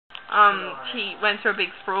she went through a big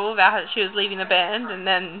sprawl about how she was leaving the band, and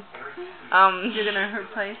then you're gonna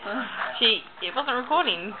replace her. It wasn't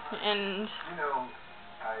recording, and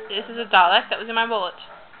this is a Dalek that was in my wallet.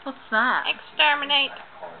 What's that? Exterminate.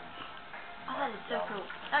 Oh, that is so cool.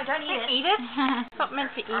 No, don't eat it. Eat it? It's not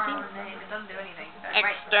meant for eating. It doesn't do anything.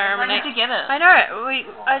 Exterminate. Where did you get it? I know.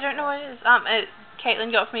 I don't know what it is.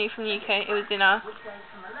 Caitlin got it for me from the UK. It was in a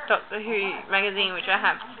Doctor Who magazine, which I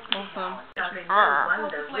have. Awesome.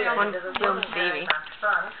 One film Stevie.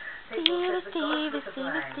 Stevie.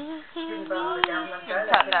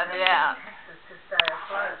 Cut that out.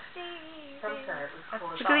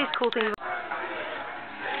 Look at these cool things.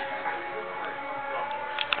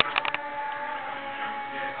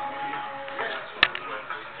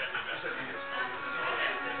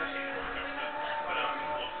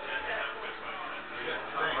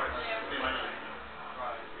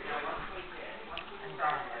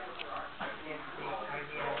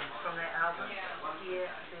 From their album, Here,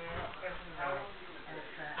 There, Everywhere, and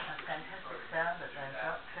it's a fantastic sound that they've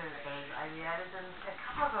got too, those Aviators, and a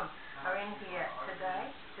couple of them are in here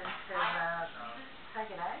today just to say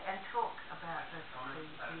good day and talk about the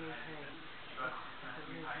EP. It's a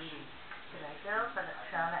real beauty. G'day girls, and it's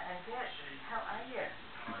Shana and Jess. How are you?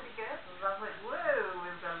 Pretty good. Lovely. Whoa,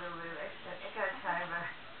 we've got a little bit of an echo chamber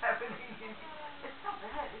happening in here. It's not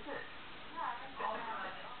bad, is it?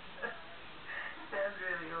 Sounds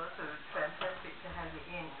really awesome. It's fantastic to have you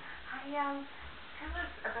in. Hey, tell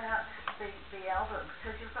us about the album,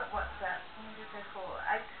 because you've got what, about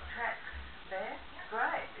 8 tracks there.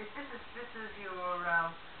 Great. This is your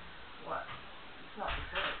what? It's not the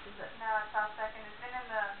first, is it? No, it's our second. It's been in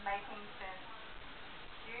the making since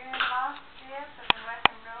June last year, so we've been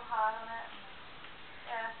working real hard on it.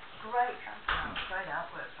 And, yeah. Great. Great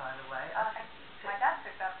artwork, by the way. Oh, thank you. My dad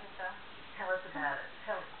took that picture. Tell us about it.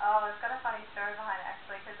 Oh, it's got a funny story behind it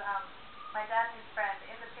actually, because my dad and his friend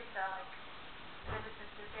in the picture, like, there was just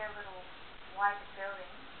this little white building,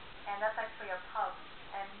 and that's actually a pub.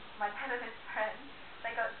 And my dad and his friend,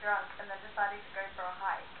 they got drunk and then decided to go for a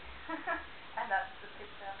hike, and that's the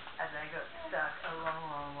picture. And they got stuck a long,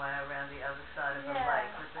 long way around the other side of the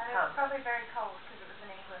lake with the and pub. It was probably very cold because it was in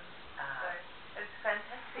England. So it's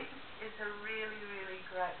fantastic. It's a really, really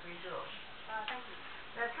great visual. Thank you.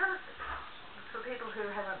 Now tell us, for people who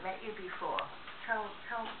haven't met you before, tell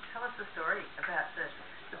us the story about the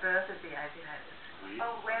birth of the Aviators.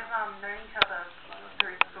 Oh, we've known each other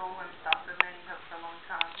through school and stuff. We've known each other for a long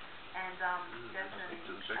time. And Jess and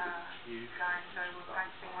Shana were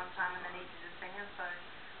practicing one time and they needed a singer, so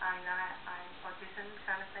I auditioned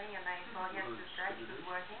kind of thing, and they thought, yes, this is great, this is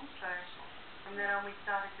working. So from then on we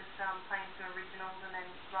started just playing some originals and then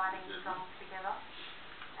writing songs together.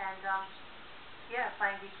 And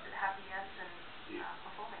playing gigs at Happy Yes and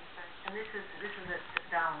performing. So. And this is at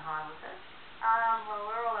Darwin High, was it? Well,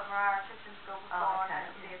 we're all at Marara Christian School before, and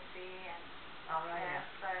at CSC, and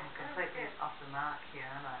so I'm completely off the mark here,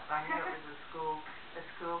 aren't I? I knew it was a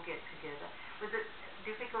school get together. Was it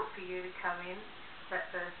difficult for you to come in that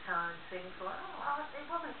first time and sing for it? Oh, it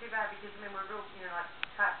wasn't too bad because we're real, like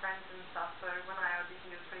tight friends and stuff. So when I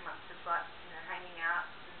auditioned, it was pretty much just like hanging out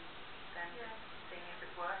and then seeing if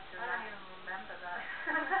it worked. And I don't even remember that.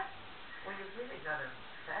 Well, you've really got a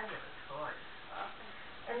fabulous voice. Awesome.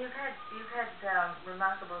 And you've had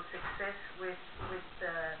remarkable success with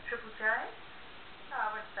Triple J. No, I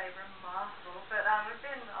wouldn't say remarkable, but we've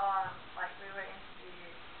been on, like, we were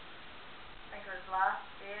interviewed, I think it was last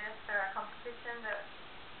year, for a competition that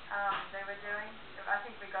they were doing. I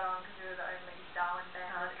think we got on because we were the only Darwin band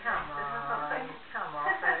that existed or something. Come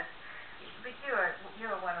on. But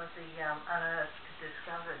you're one of the unearthed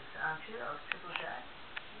discovered, aren't you, of Triple J?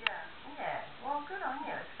 Yeah. Well, good on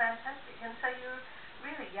you. It's fantastic. And so you were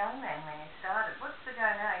really young then when you started. What's the go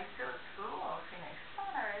now? Are you still at school or finished?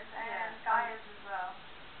 Shana is, and Guy is as well.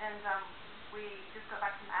 And we just got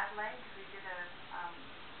back from Adelaide because we did a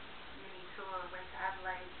mini tour. Went to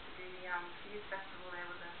Adelaide to do the Fuse Festival there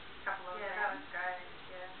with a couple of bands. Yeah, that was great.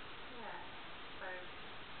 Yeah. So.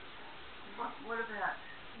 What about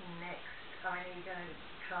next? I mean, are you going to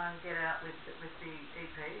try and get out with the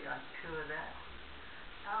EP, like tour that?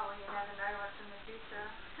 Oh, well, you never know what's in the future.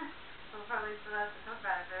 We'll probably still have to talk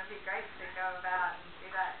about it, but it would be great to go about and do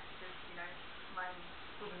that. Just, money.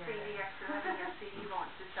 CD, actually having a CD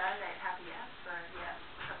launch this Saturday at Happy Yes, so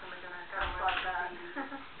that's when we're going to go like that.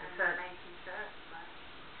 And making shirts.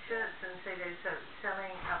 Shirts and CDs, so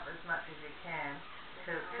selling up as much as you can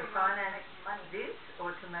to finance money. This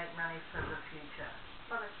or to make money for the future?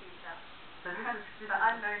 For the future. So this is the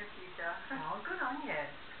unknown future. Oh, good on you.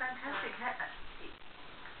 It's fantastic.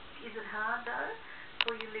 Is it hard though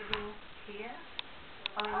for you living here?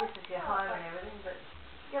 I mean, this is your home and everything, but...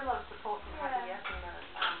 You get a lot of support from Happy Yeah. Yes and the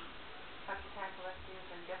social care collectives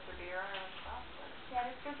and Jess and stuff. So. Yeah,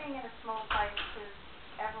 and it's good being in a small place because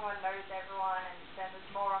everyone knows everyone, and then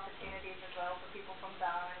there's more opportunities as well for people from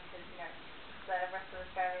Darwin because, you know, the rest of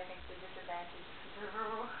Australia thinks we're disadvantaged because we're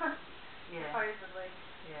rural, supposedly.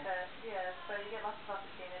 Yeah. But, yeah, so you get lots of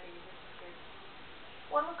opportunities, which is good.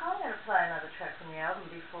 Well, look, I'm going to play another track from the album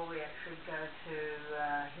before we actually go to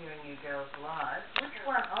hearing you girls live. Which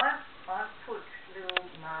one? I've put little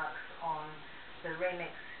marks on the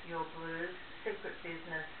remix, Your Blues, Secret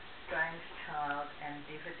Business, Strange Child and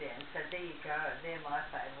Dividend. So there you go. They're my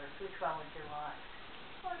favourites. Which one would you like?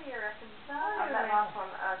 What do you reckon? That last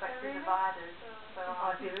one was actually Divided. So,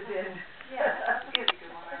 Dividend. Yeah, that's a pretty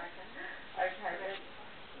good one, I reckon. Okay,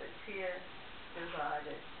 let's hear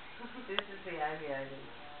Divided. This is the Aviators.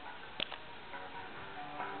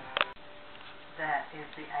 That is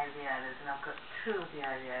the Aviators, and I've got two of the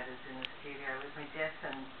Aviators in the studio with me, Jess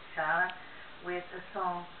and Shana, with a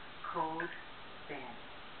song called Ben.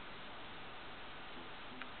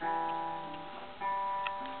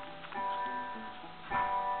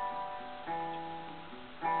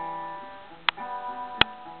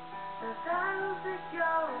 The battles that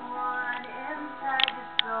go on inside your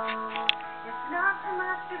soul, it's not so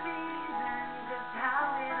much the reason, just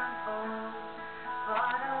how it unfolds.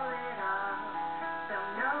 Bottle it up so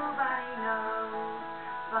nobody knows.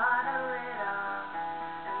 Bottle it up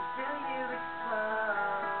until you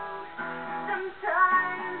explode.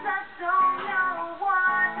 Sometimes I don't know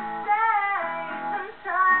what to say.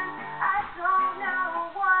 Sometimes I don't know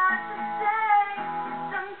what to say.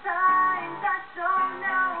 Sometimes I don't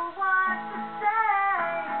know what to say.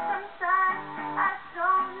 Sometimes I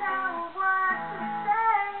don't know what to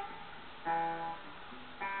say.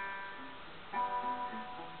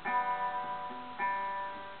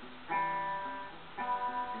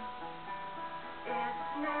 It's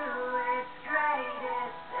new, it's great,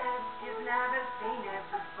 it's you've never seen it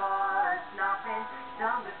before. It's not been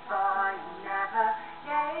done before. You never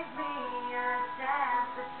gave me a chance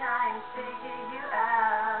to try and figure you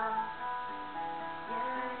out.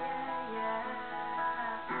 Yeah.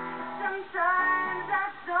 Sometimes I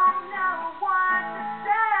don't know what to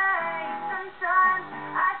say. Sometimes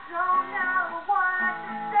I don't know what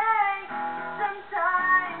to say.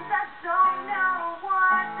 Sometimes I don't know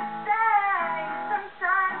what to say.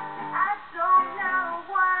 Sometimes I don't know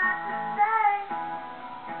what to say.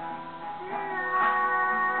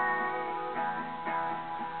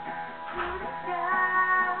 To the sky,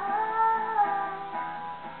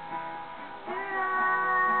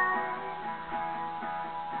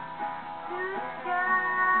 to the sky.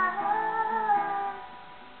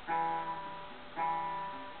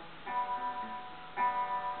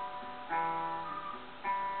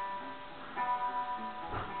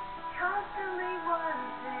 Constantly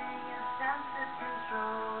wanting a sense of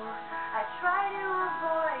control. I try to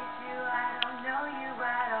avoid you, I don't know you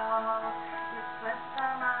at all. You twist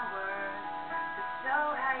all my words to show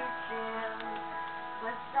how you feel.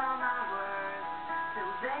 Twist all my words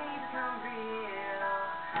till they become real.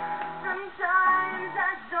 Sometimes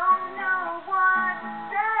I don't know what to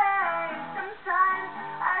say. Sometimes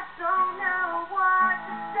I don't know what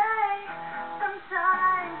to say.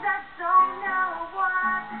 Sometimes I don't know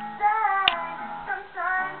what to say.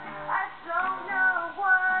 Sometimes I don't know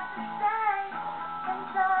what to say.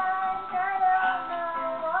 Sometimes I don't know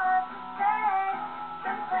what to say.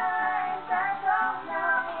 Sometimes I don't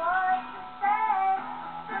know what to say.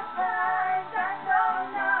 Sometimes I don't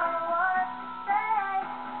know what to say.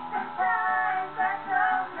 Sometimes I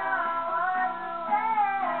don't know what to say.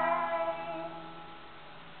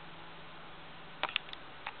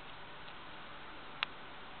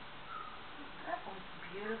 That was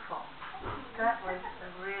beautiful. That was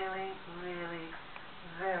really, really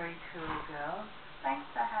very cool, girl. Thanks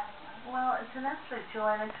for having me. Well, it's an absolute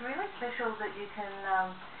joy, and it's really special that you can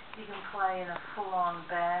play in a full-on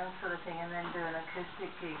band sort of thing, and then do an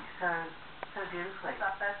acoustic gig so beautifully. That's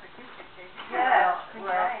our first acoustic gig. Yeah, It's been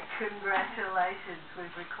well, great. congratulations.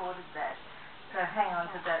 We've recorded that, so hang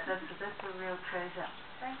on to that. That's a real treasure.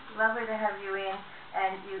 Thank you. Lovely to have you in,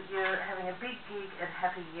 and you're having a big gig at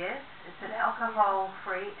Happy Yes. It's an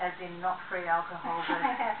alcohol-free, as in not free alcohol, but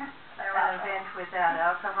an event without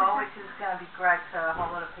alcohol, which is going to be great for a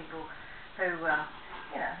whole lot of people who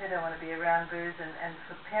who don't want to be around booze, and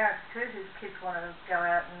for parents too whose kids want to go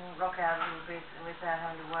out and rock out a little bit without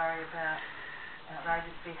having to worry about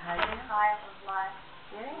outrageous behaviour. Getting high on life.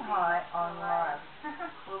 Getting high on life.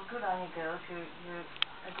 Well, good on you girls. You're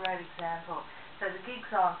a great example. So the gig's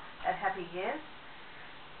on at Happy Yes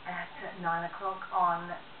at 9 o'clock on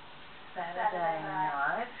Saturday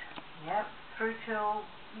night. Yep. Through till...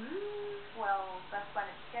 Well, that's when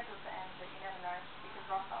it's scheduled to end, but you never know. It could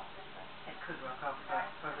rock off in the... It could rock off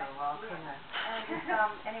for a little while, couldn't it? And if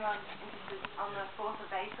anyone interested, on the 4th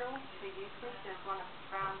of April, the youth week, there's one at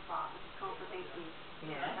Brown Park, which is called the BC.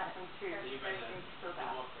 Yeah. That's from 2 till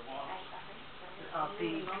about 8, I think. Oh,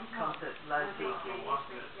 the concert, low The BC youth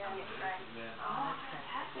week, yeah, right. Oh, that's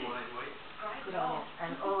fantastic. Good on you.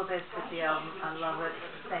 And all the best with the album. I love it.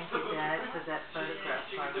 Thank you, Dad, for that photograph,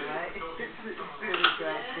 by the way. It's really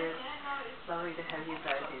great, Jess. Lovely to have you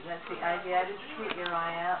both here. That's the Aviators. Keep your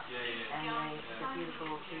eye out. And the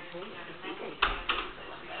beautiful EP, the big EP.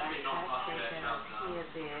 Both tracks, they're going to appear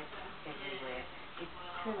there everywhere. It's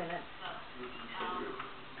 2 minutes